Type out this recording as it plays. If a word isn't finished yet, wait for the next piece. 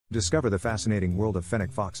Discover the fascinating world of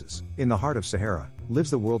Fennec foxes. In the heart of Sahara,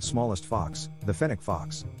 lives the world's smallest fox, the Fennec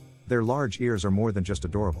fox. Their large ears are more than just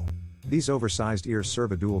adorable. These oversized ears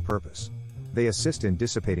serve a dual purpose. They assist in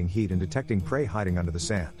dissipating heat and detecting prey hiding under the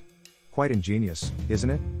sand. Quite ingenious, isn't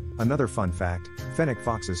it? Another fun fact, Fennec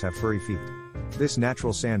foxes have furry feet. This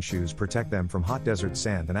natural sand shoes protect them from hot desert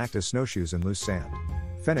sand and act as snowshoes in loose sand.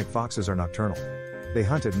 Fennec foxes are nocturnal. They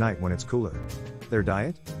hunt at night when it's cooler. Their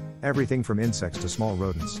diet? Everything from insects to small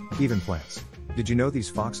rodents, even plants. Did you know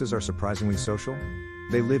these foxes are surprisingly social?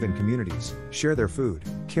 They live in communities, share their food,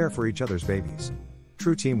 care for each other's babies.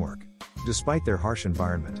 True teamwork. Despite their harsh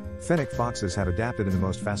environment, Fennec foxes have adapted in the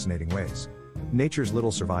most fascinating ways. Nature's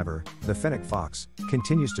little survivor, the Fennec fox,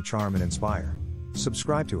 continues to charm and inspire.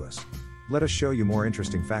 Subscribe to us. Let us show you more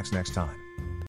interesting facts next time.